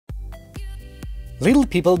Little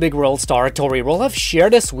People Big World star Tori Roloff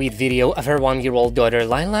shared a sweet video of her 1-year-old daughter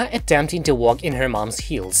Lilah attempting to walk in her mom's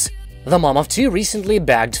heels. The mom of 2 recently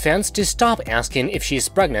begged fans to stop asking if she's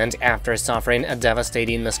pregnant after suffering a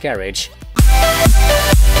devastating miscarriage.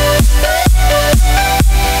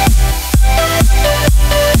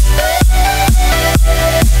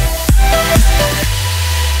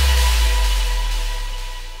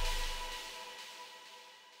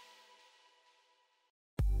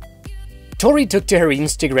 Tori took to her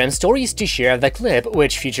Instagram stories to share the clip,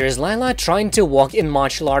 which features Lilah trying to walk in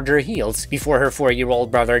much larger heels before her 4-year-old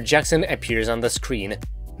brother Jackson appears on the screen.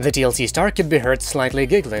 The TLC star could be heard slightly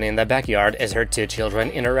giggling in the backyard as her 2 children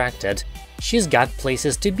interacted. "She's got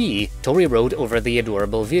places to be," Tori wrote over the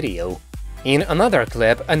adorable video. In another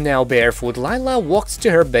clip, a now barefoot Lilah walks to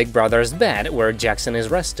her big brother's bed where Jackson is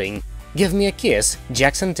resting. "Give me a kiss,"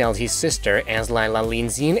 Jackson tells his sister as Lilah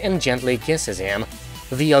leans in and gently kisses him.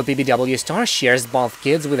 The LPBW star shares both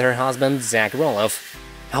kids with her husband Zach Roloff.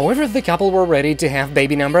 However, the couple were ready to have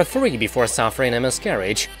baby number 3 before suffering a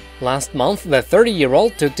miscarriage. Last month, the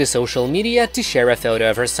 30-year-old took to social media to share a photo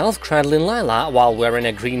of herself cradling Lilah while wearing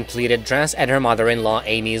a green pleated dress at her mother-in-law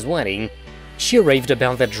Amy's wedding. She raved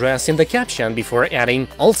about the dress in the caption before adding,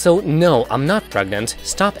 "Also, no, I'm not pregnant,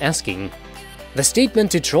 stop asking." The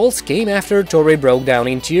statement to trolls came after Tori broke down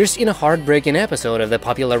in tears in a heartbreaking episode of the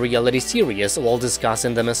popular reality series while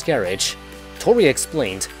discussing the miscarriage. Tori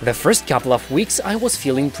explained, "The first couple of weeks I was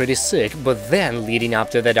feeling pretty sick, but then, leading up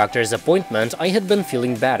to the doctor's appointment, I had been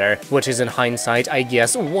feeling better, which is in hindsight I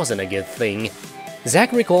guess wasn't a good thing."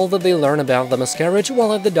 Zach recalled that they learned about the miscarriage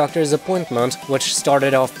while at the doctor's appointment, which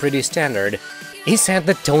started off pretty standard. He said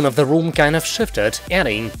the tone of the room kind of shifted,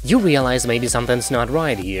 adding, "You realize maybe something's not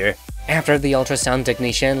right here." After the ultrasound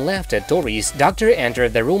technician left at Tori's, doctor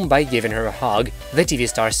entered the room by giving her a hug. The TV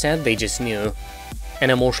star said they just knew. An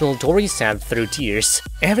emotional Tori said through tears,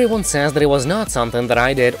 "Everyone says that it was not something that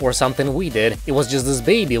I did or something we did, it was just this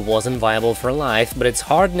baby wasn't viable for life, but it's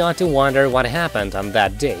hard not to wonder what happened on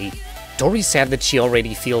that day." Tori said that she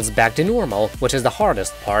already feels back to normal, which is the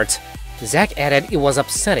hardest part. Zach added it was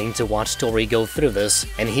upsetting to watch Tori go through this,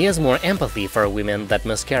 and he has more empathy for women that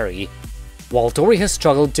miscarry. While Tori has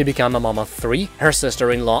struggled to become a mom of 3, her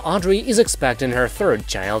sister-in-law Audrey is expecting her 3rd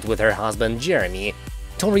child with her husband Jeremy.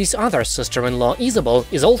 Tori's other sister-in-law Isabel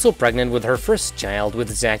is also pregnant with her 1st child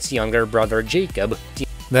with Zach's younger brother Jacob.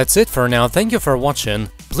 That's it for now, thank you for watching,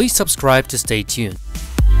 please subscribe to stay tuned.